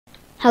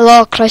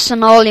Helo, croeso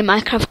nôl I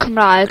Minecraft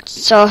Cymraeg.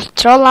 So,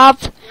 tro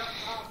laf,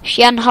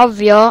 si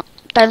anhofio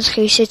dans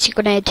chi sut I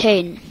gwneud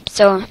hyn.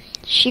 So,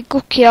 nes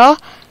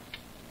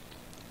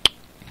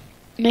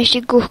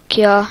I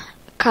gwcio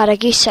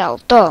carreg isel,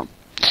 do.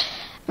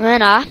 Mae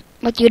yna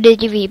wedi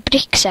gwneud I fi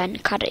bricsen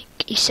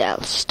carreg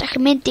isel. So, da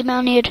chi'n mynd I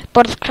mewn i'r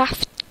bwrdd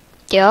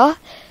crafftio,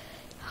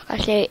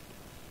 gallu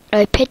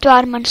rhoi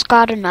 4 mewn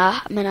sgwar yna,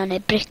 a mae yna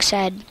neud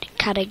bricsen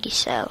carreg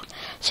isel.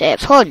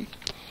 Sef hwn.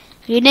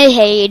 I wneud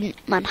hyn,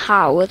 mae'n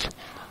hawdd.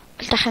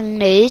 Fel da chi'n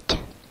gwneud,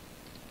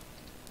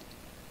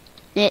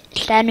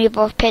 llenwi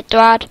fo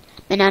 4,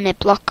 mae yna neud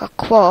bloc o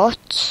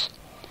quotes.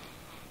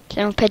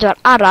 Llenwi 4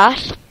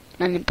 arall,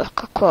 mae yna neud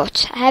bloc o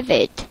quotes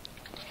hefyd.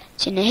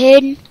 Ti'n neud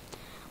hyn,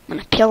 mae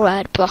yna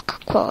pilar bloc o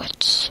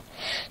quotes.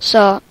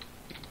 So,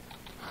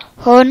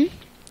 hwn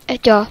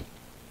ydi o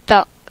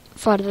fel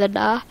ffordd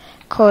yna,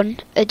 hwn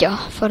ydi o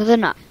ffordd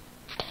yna.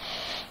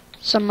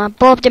 So, mae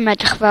bob dim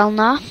edrych fel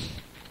yna.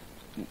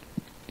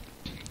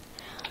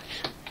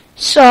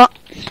 So,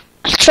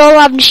 tro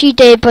laf nes I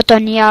deud bod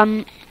o'n I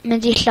am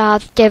mynd I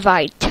lladd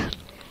defaid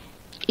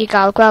I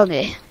gael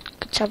gwely.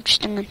 Gyntaf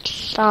jyst yn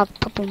lladd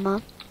pobl yma.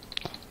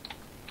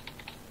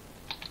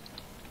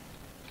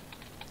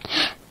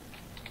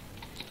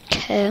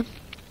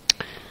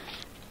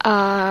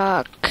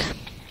 Ac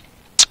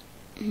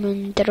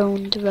mynd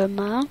rownd fy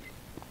yma.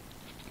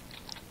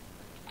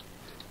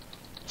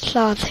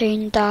 Lladd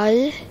hyn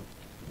 2.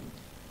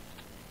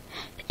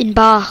 Un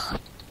bach.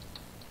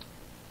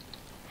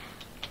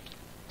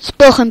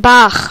 Sbwch yn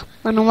bach,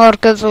 maen nhw mor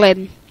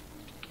gyflym.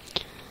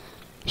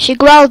 Si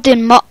gweld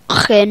yn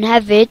mochyn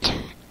hefyd.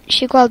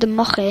 Si gweld yn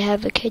mochu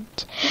hefyd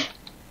cyd.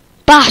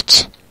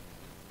 Bat!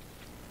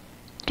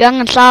 Dwi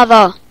angen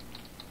lladdo.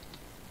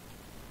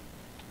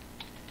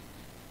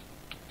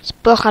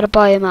 Sbwch ar y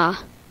boi yma.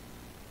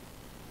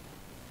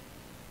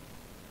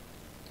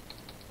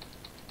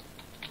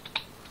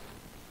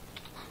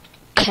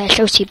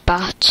 Llew ti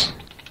bat.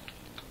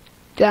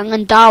 Dwi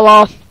angen dal o.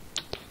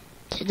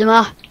 Ti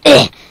dyma.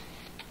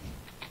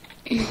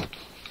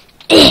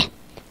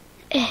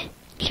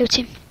 Llew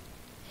ti.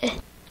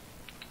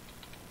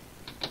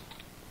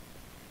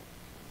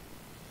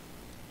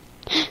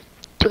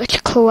 Dwi'n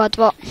gallu clywed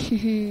fo.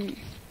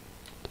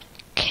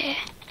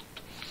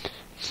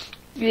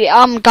 Dwi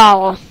am gael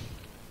o.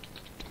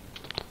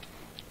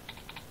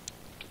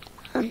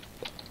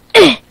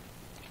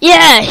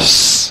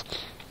 Yes!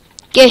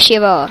 Ges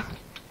I fo.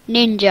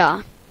 Ninja.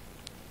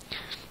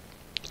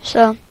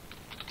 So,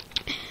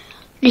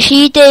 nes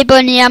I deud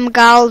bod ni am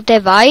gael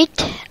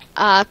defaid,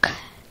 ac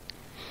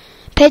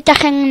peth da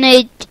chi'n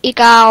gwneud I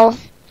gael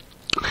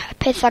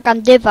pethau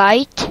gan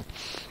defaid,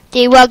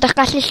 di weld eich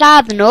gallu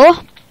lladd nhw,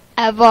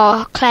 efo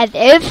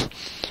cleddyf,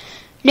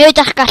 neu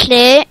ydych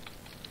gallu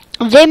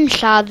ddim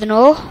lladd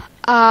nhw,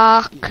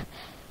 ac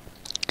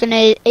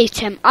gwneud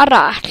eitem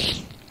arall.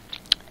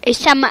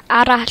 Eitem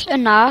arall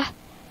yna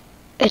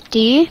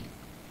ydy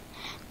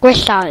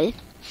gwellau.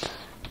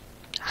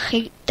 Chi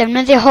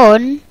defnyddio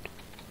hwn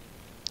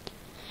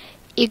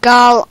I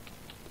gael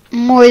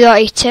mwy o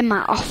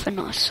eitemau off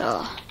yno, so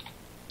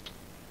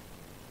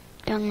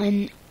dwi angen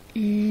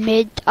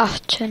mynd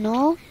at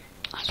nhw,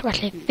 os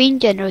felly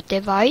ffeindio nhw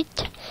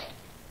defaid.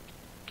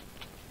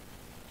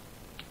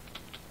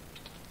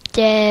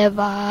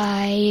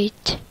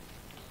 Defaid.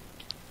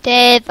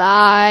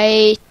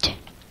 Defaid.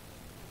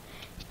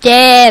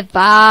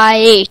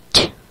 Defaid.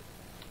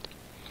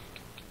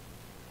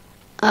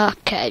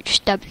 Ok,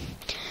 jyst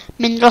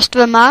mynd dros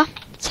fy yma,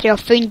 trio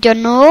ffeindio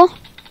nhw.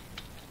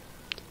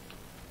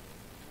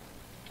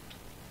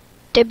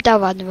 Dim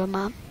dafad fy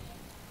yma.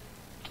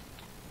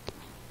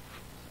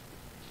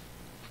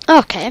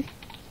 Ok.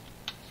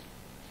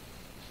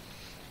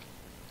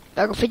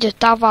 Dwi'n ffeindio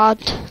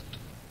dafad.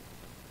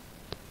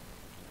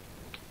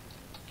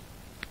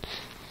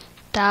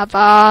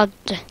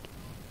 Dafad.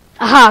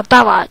 Aha,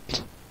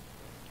 dafad.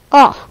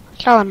 O,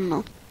 llawer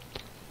nhw.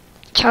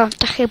 So,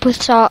 da chi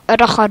pwyso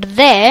yr ochr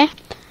dde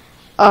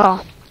o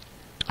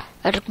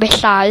yr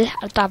gwellau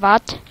ar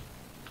dafad,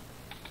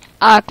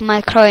 ac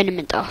mae croen yn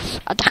mynd off,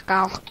 a da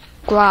gael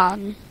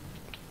gwan.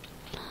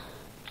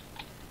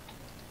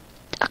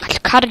 A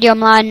gallu cardio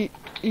ymlaen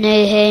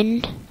neu hyn,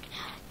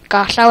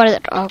 gael llawer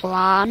o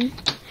gwan.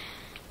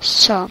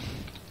 So,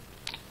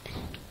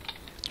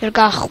 dwi'n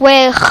gael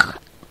 6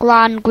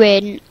 gwan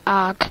gwyn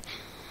ac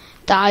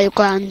 2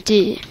 gwan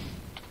du.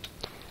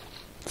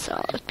 So,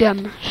 dwi am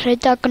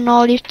rhedeg yn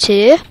ôl i'r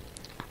tŷ.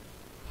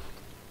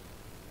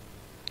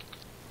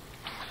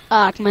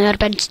 Ac mae'n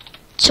arbenn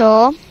to.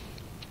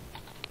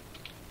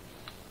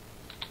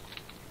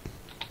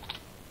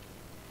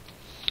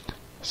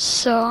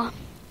 So,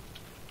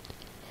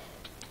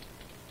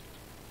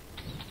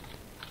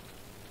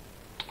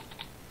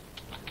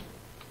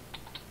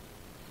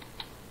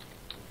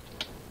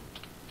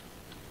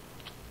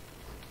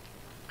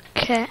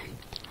 okay.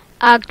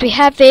 Ac dwi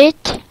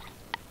hefyd,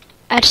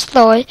 ers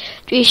ddoe,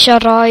 dwi eisiau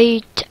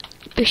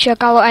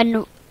gael o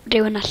enw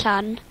rhywun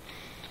allan,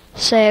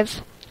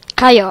 sef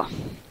Caio.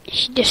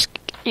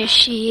 Nes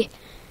i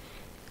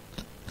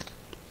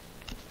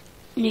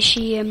nes I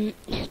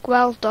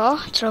gweld o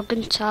tro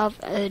gyntaf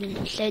yn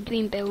lle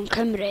dwi'n byw yn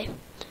Cymru.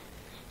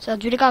 So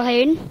dwi wedi cael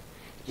hyn.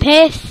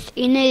 Peth I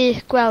neud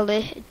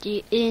gwely ydy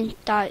 1,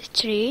 2,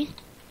 3.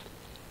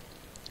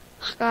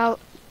 Gael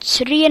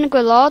 3 yn y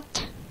gwylod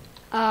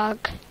ag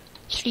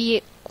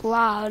 3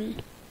 gwlan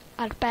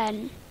ar ben.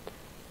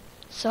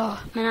 So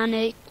mae'n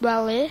neud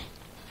gwely.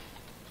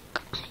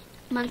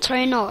 Mae'n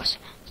troi nos.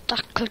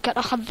 Dach clicio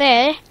ochr dde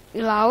I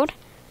lawr.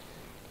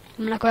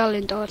 Mae'n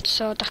gwely'n dod.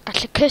 So dach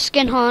gallu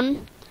cysgu'n hwn.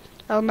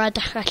 Fel mae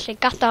dach gallu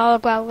gadael y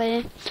gwely.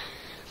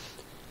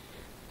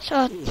 So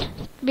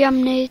dwi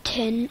am wneud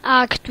hyn.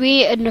 Ac dwi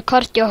yn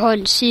recordio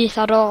hwn syth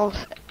ar ôl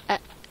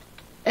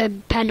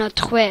Pennod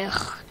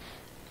 6.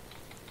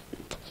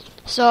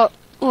 So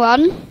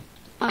wan,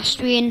 os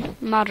dwi'n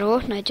marw,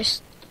 na I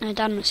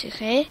dangos I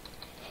chi.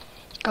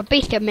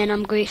 Gobeithio mynd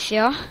am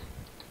gweithio.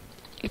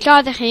 I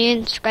lladd chi'n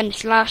sgwennu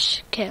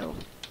 /kill.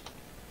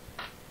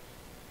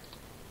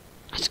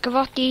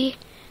 Ysgyfodi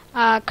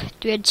ag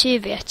dwi'n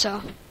tyfu eto.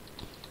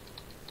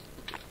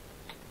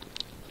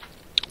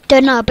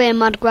 Dyna be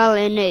mae'r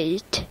gwely'n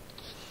neud.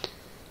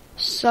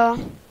 So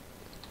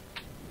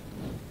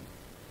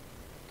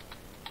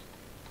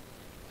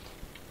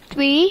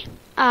dwi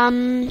am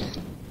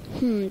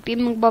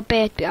dwi'n yn gwybod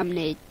beth dwi am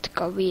wneud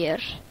go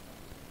wir.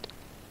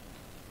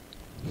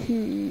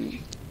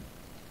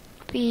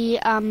 Dwi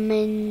am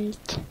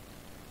mynd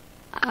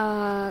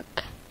ag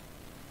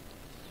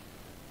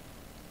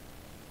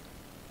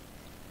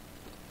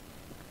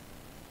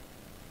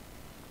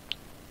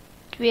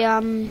dwi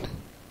am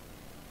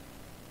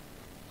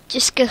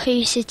dysgu chi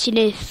sut I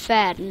wneud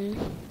fferm.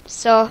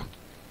 So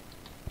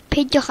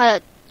peidiwch a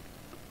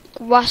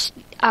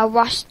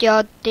wastio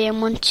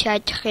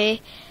diamantiaid chi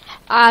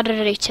ar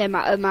yr eitem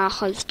yma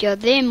achos dio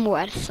ddim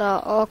werth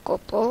o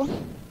gwbl.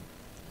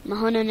 Mae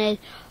hwn yn neud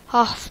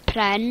hoff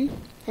pren.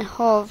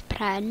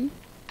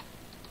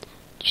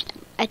 Just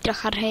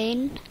edrych ar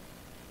hyn.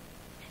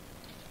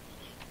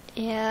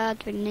 Ia,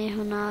 dwi'n neud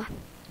hwnna.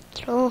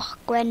 Trowch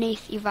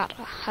gwenith I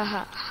fara.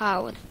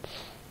 Hawdd.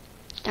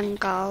 Da'n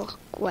gael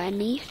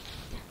gwenith.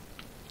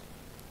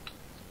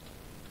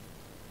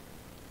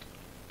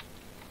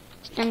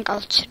 Da'n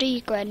gael 3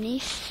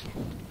 gwenith.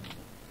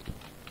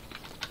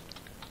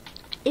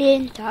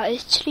 1, 2,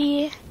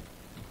 3.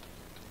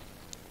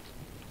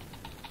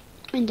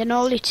 Mynd yn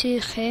ôl I tŷ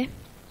chi.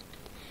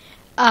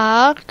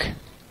 Ag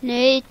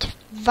wneud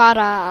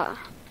fara.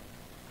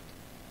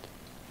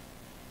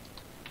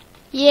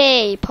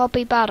 Yay, pob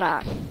I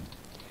bara.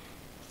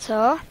 So,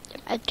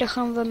 edrych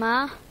yn fyma.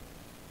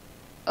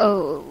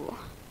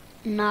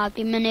 Na,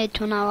 fi'n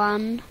mynd hwnna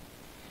wan.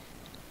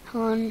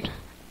 Hwn.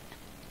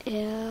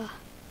 Ia.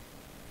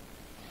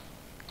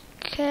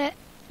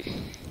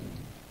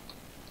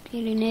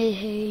 Fi'n neud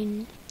hyn.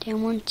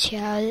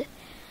 Diamantiau.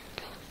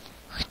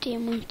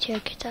 Diamantiau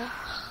gyda.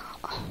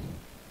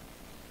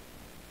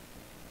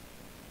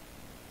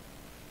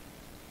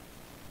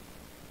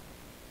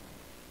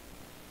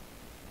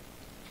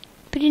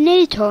 Fi'n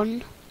neud hwn.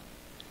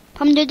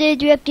 Pam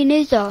dwi heb di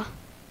neud o?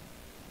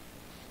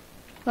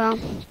 Wel,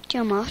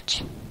 dio much.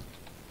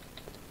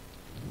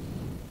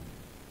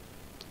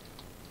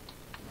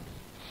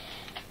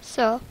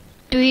 So,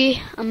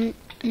 dwi am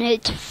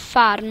wneud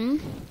ffarm,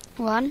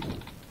 wan.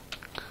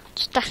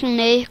 Os da chi'n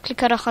neud,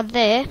 clic ar ochr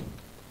dde.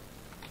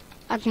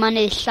 Ac mae'n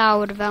neud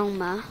llawr fel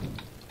yma.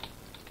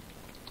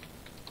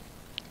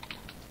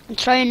 Yn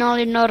troi yn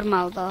ôl I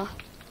normal ddo.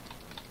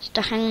 Os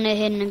da chi'n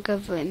neud hyn yn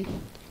gyflym.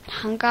 Da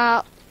chi'n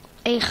gael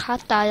eich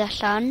hadau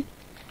allan.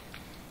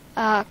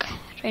 Ac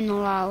rhoi nhw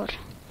lawr.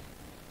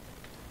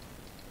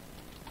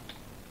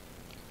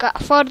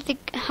 Ffordd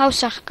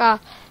hawsach gael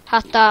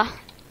hada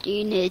I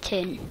wneud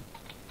hyn.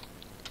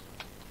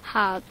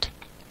 Had.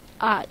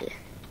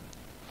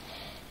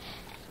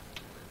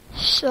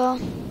 So,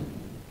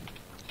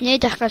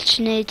 nid a'ch gael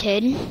wneud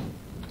hyn.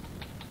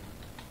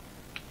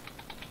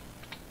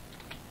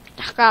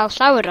 A'ch gael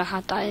llawer o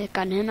hadau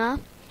gan hynna.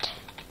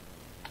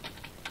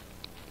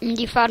 Mynd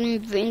I ffarm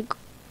fi'n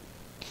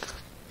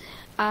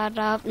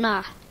araf, na,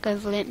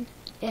 gyflym,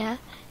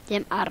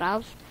 ddim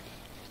araf.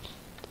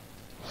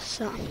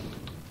 So,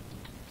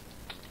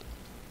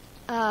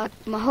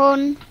 mae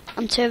hwn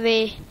am tyfu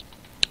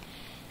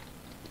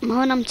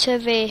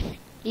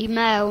I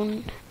mewn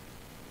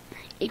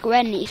I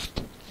gwenith.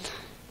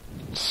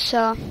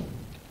 So,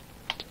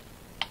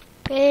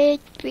 be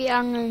dwi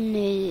angen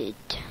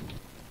wneud?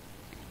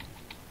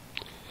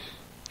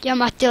 Dwi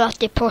am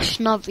adeiladu pwll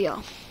nofio.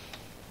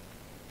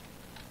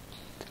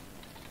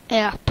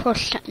 Ia,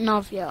 pwll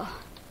nofio.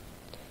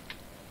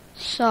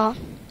 So,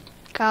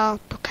 gael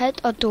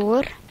bwced o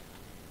dŵr.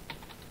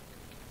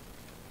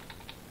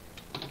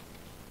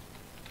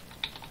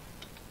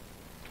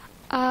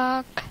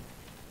 Ac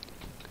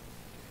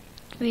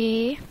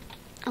dwi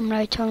am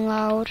roi hwn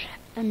lawr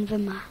yn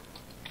fyma.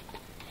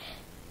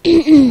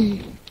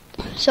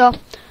 So,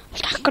 os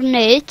dach chi'n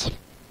wneud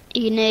I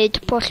wneud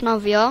pwll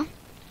nofio,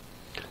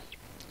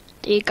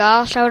 I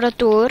gael llawer o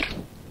dŵr,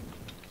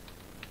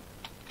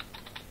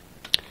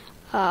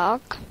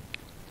 ac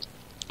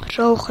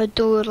rhowch y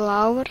dŵr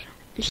lawr,